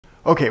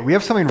Okay, we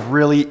have something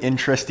really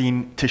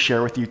interesting to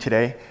share with you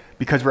today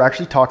because we're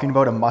actually talking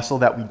about a muscle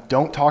that we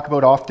don't talk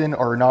about often,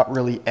 or not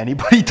really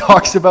anybody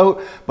talks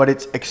about, but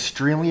it's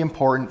extremely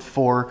important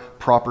for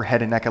proper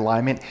head and neck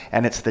alignment,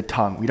 and it's the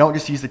tongue. We don't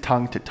just use the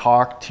tongue to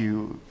talk,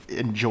 to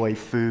enjoy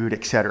food,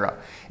 etc.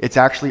 It's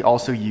actually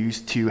also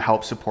used to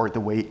help support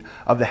the weight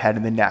of the head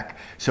and the neck.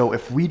 So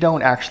if we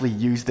don't actually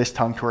use this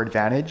tongue to our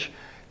advantage,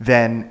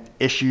 then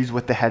issues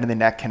with the head and the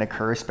neck can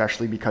occur,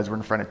 especially because we're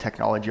in front of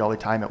technology all the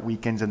time. It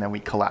weakens and then we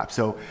collapse.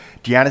 So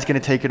Deanna's going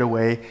to take it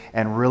away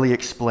and really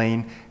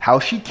explain how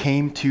she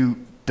came to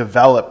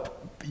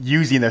develop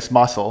using this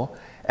muscle.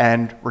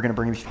 And we're going to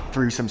bring you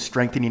through some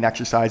strengthening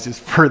exercises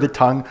for the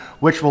tongue,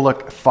 which will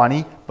look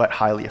funny, but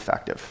highly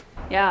effective.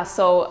 Yeah,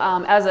 so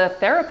as a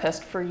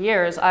therapist for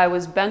years, I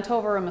was bent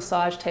over a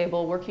massage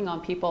table working on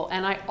people,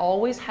 and I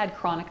always had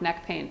chronic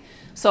neck pain.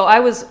 So I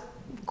was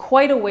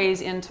quite a ways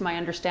into my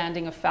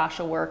understanding of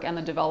fascia work and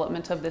the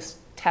development of this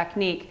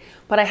technique,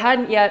 but I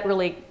hadn't yet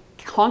really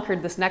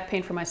conquered this neck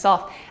pain for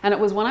myself. And it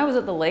was when I was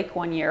at the lake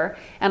one year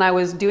and I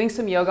was doing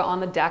some yoga on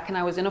the deck, and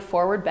I was in a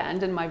forward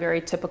bend and my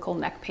very typical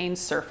neck pain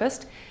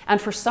surfaced. And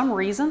for some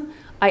reason,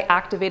 I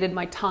activated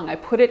my tongue. I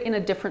put it in a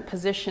different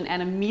position and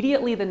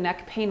immediately the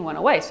neck pain went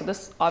away. So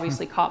this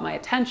obviously caught my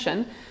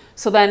attention.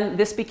 So then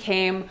this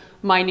became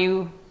my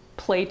new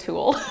play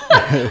tool,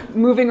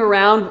 moving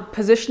around,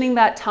 positioning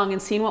that tongue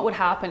and seeing what would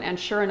happen. And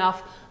sure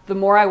enough, the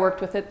more I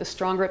worked with it, the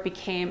stronger it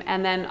became.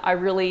 And then I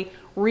really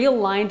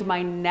realigned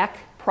my neck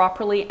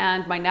properly,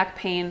 and my neck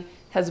pain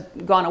has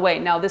gone away.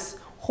 Now, this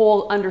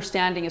whole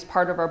understanding is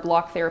part of our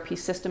block therapy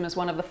system as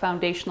one of the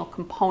foundational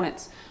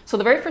components. So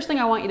the very first thing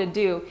I want you to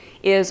do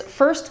is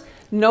first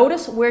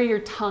notice where your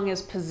tongue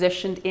is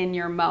positioned in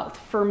your mouth.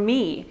 For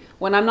me,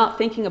 when I'm not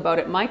thinking about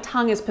it, my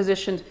tongue is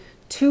positioned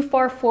too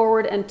far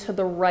forward and to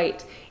the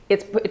right.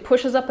 It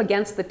pushes up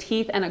against the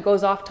teeth and it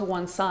goes off to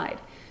one side.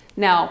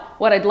 Now,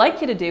 what I'd like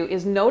you to do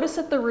is notice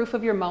at the roof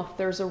of your mouth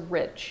there's a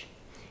ridge.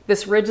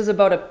 This ridge is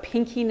about a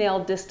pinky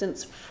nail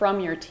distance from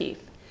your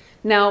teeth.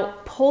 Now,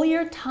 pull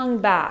your tongue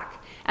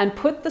back and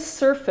put the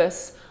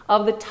surface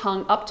of the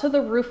tongue up to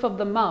the roof of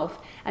the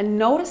mouth, and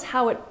notice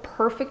how it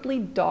perfectly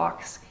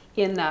docks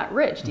in that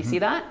ridge. Do you see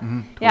that?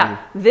 Totally.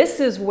 Yeah,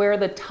 this is where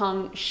the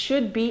tongue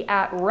should be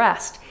at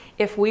rest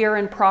if we are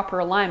in proper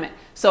alignment.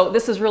 So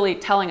this is really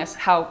telling us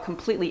how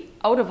completely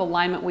out of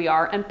alignment we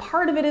are, and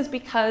part of it is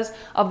because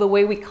of the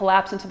way we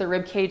collapse into the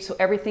rib cage, so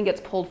everything gets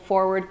pulled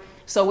forward.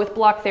 So with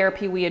block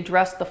therapy, we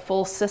address the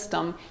full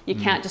system. You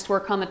can't just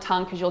work on the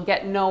tongue because you'll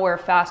get nowhere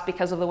fast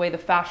because of the way the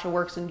fascia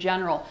works in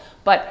general.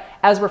 But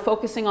as we're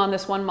focusing on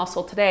this one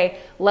muscle today,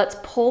 let's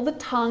pull the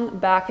tongue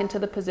back into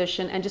the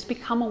position and just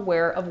become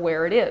aware of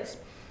where it is.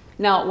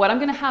 Now, what I'm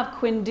going to have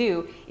Quinn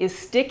do is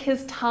stick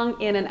his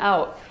tongue in and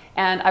out.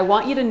 And I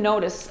want you to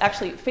notice,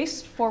 actually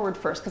face forward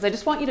first, because I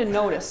just want you to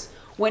notice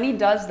when he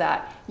does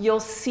that, you'll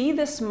see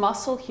this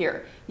muscle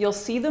here. You'll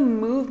see the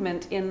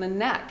movement in the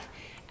neck.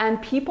 And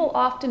people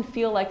often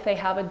feel like they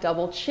have a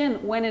double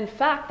chin when in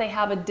fact they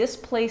have a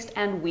displaced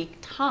and weak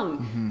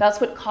tongue. That's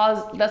what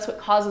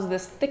causes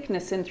this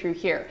thickness in through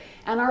here.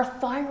 And our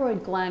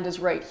thyroid gland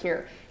is right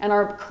here. And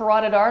our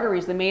carotid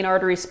arteries, the main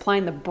arteries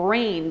supplying the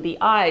brain, the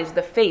eyes,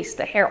 the face,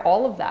 the hair,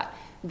 all of that,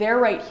 they're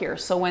right here.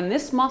 So when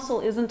this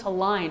muscle isn't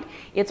aligned,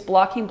 it's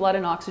blocking blood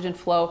and oxygen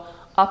flow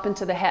up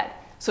into the head.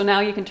 So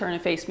now you can turn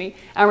and face me.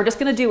 And we're just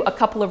gonna do a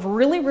couple of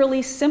really,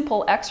 really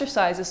simple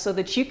exercises so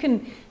that you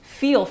can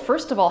feel,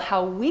 first of all,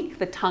 how weak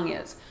the tongue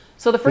is.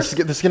 So the first...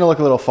 This is gonna look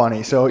a little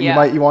funny. So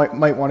yeah. you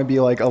might wanna be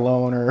like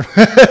alone or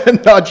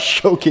not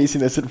showcasing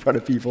this in front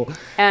of people.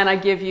 And I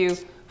give you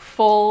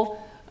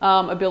full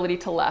ability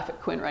to laugh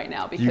at Quinn right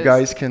now. Because you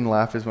guys can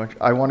laugh as much.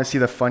 I wanna see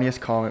the funniest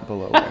comment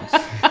below.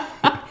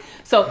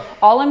 So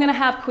all I'm gonna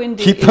have Quinn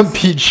do keep them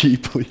PG,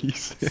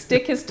 please.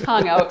 Stick his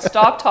tongue out,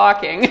 stop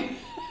talking.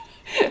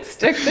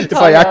 Stick the tongue out. If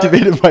I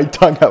activated my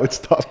tongue, I would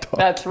stop talking.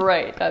 That's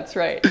right, that's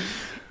right.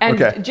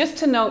 And just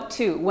to note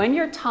too, when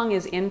your tongue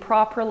is in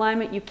proper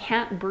alignment, you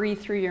can't breathe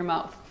through your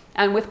mouth.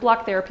 And with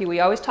block therapy, we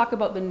always talk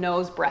about the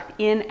nose breath,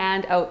 in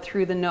and out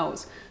through the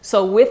nose.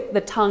 So with the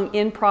tongue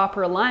in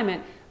proper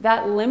alignment,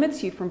 that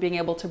limits you from being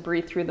able to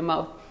breathe through the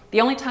mouth.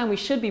 The only time we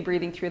should be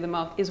breathing through the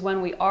mouth is when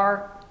we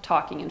are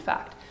talking, in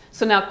fact.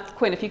 So now,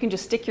 Quinn, if you can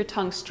just stick your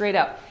tongue straight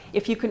out.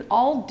 If you can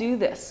all do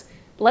this,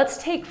 let's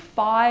take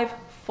 5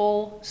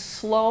 full,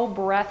 slow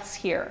breaths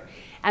here.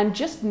 And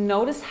just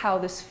notice how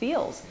this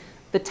feels.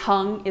 The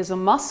tongue is a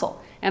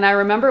muscle. And I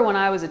remember when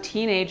I was a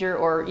teenager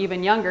or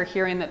even younger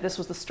hearing that this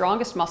was the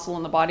strongest muscle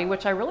in the body,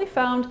 which I really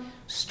found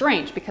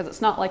strange because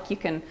it's not like you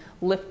can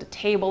lift a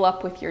table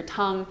up with your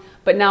tongue.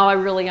 But now I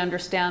really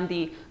understand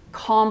the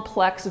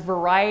complex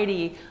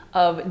variety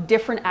of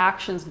different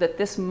actions that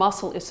this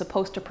muscle is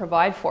supposed to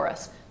provide for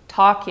us.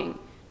 Talking,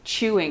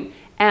 chewing,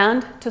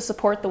 and to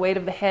support the weight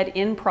of the head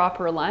in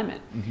proper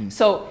alignment.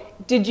 So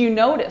did you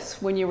notice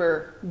when you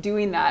were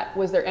doing that,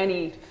 was there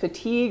any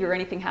fatigue or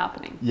anything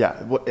happening?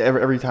 Yeah, well,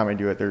 every time I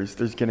do it, there's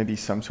going to be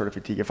some sort of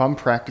fatigue. If I'm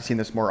practicing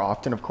this more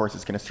often, of course,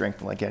 it's going to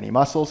strengthen like any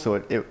muscle,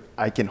 so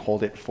I can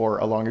hold it for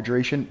a longer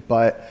duration.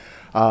 But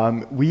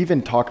We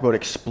even talk about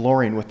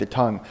exploring with the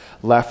tongue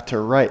left to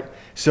right.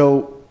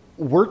 So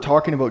we're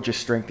talking about just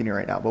strengthening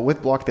right now, but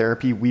with block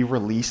therapy, we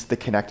release the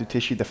connective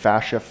tissue, the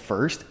fascia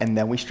first, and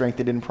then we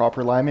strengthen it in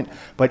proper alignment.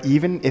 But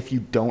even if you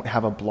don't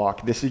have a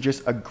block, this is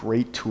just a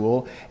great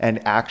tool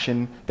and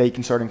action that you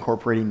can start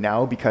incorporating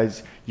now,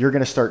 because you're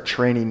going to start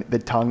training the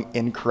tongue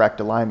in correct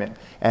alignment.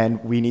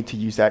 And we need to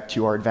use that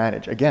to our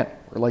advantage. Again,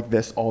 we're like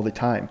this all the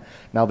time.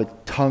 Now the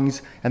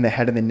tongues and the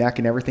head and the neck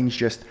and everything's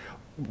just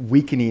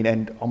weakening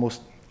and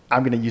almost,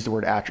 I'm going to use the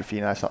word atrophy,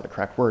 and that's not the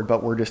correct word,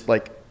 but we're just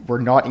like,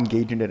 we're not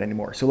engaging it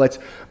anymore. So let's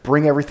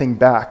bring everything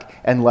back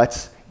and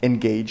let's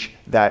engage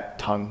that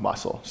tongue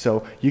muscle.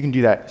 So you can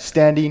do that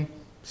standing,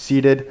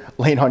 seated,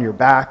 laying on your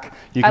back.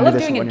 You can I love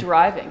doing it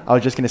driving. I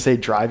was just going to say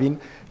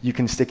driving. You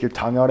can stick your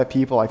tongue out at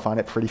people. I find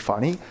it pretty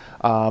funny.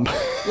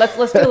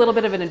 Let's do a little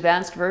bit of an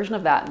advanced version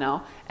of that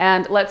now.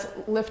 And let's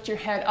lift your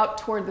head up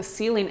toward the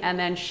ceiling and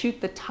then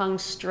shoot the tongue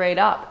straight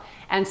up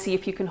and see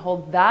if you can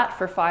hold that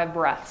for 5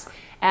 breaths.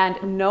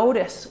 And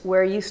notice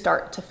where you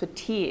start to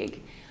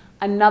fatigue.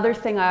 Another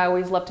thing I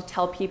always love to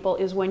tell people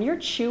is when you're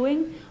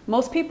chewing,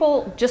 most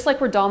people, just like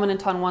we're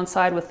dominant on one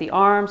side with the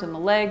arms and the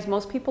legs,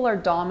 most people are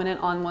dominant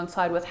on one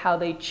side with how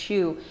they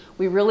chew.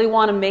 We really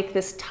want to make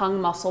this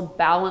tongue muscle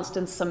balanced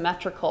and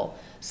symmetrical.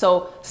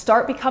 So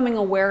start becoming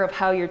aware of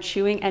how you're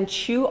chewing and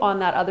chew on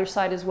that other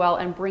side as well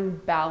and bring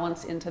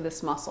balance into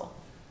this muscle.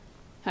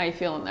 How you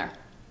feeling there?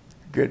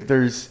 Good.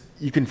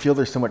 You can feel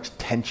there's so much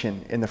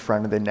tension in the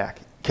front of the neck,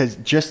 because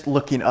just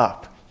looking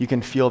up, you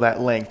can feel that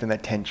length and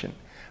that tension.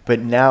 But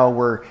now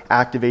we're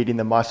activating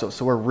the muscle.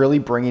 So we're really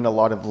bringing a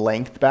lot of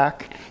length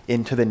back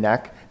into the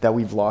neck that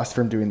we've lost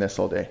from doing this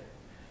all day.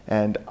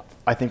 And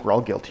I think we're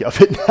all guilty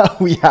of it now.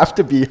 We have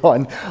to be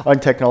on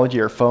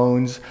technology, our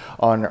phones,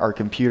 on our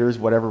computers,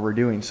 whatever we're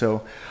doing.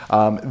 So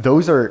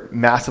those are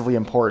massively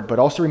important. But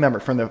also remember,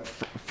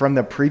 from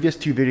the previous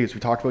 2 videos, we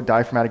talked about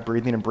diaphragmatic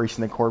breathing and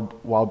bracing the core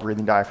while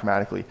breathing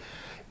diaphragmatically.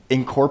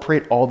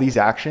 Incorporate all these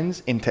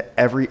actions into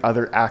every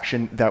other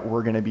action that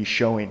we're going to be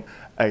showing.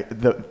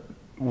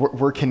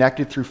 We're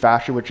connected through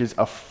fascia, which is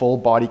a full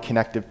body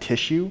connective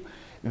tissue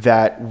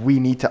that we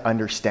need to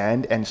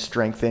understand and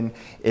strengthen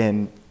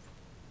in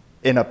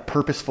a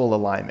purposeful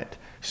alignment.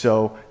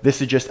 So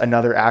this is just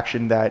another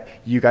action that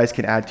you guys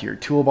can add to your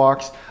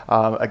toolbox.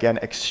 Again,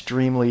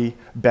 extremely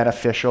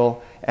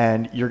beneficial,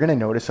 and you're going to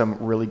notice some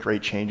really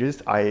great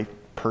changes. I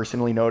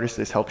personally noticed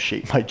this helps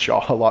shape my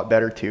jaw a lot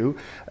better too,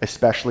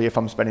 especially if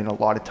I'm spending a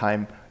lot of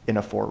time in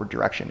a forward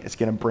direction. It's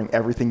going to bring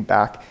everything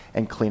back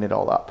and clean it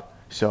all up.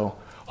 So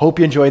hope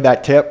you enjoyed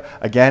that tip.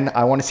 Again,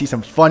 I want to see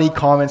some funny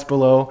comments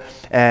below,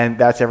 and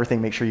that's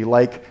everything. Make sure you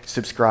like,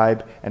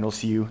 subscribe, and we'll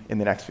see you in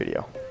the next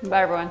video.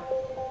 Bye, everyone.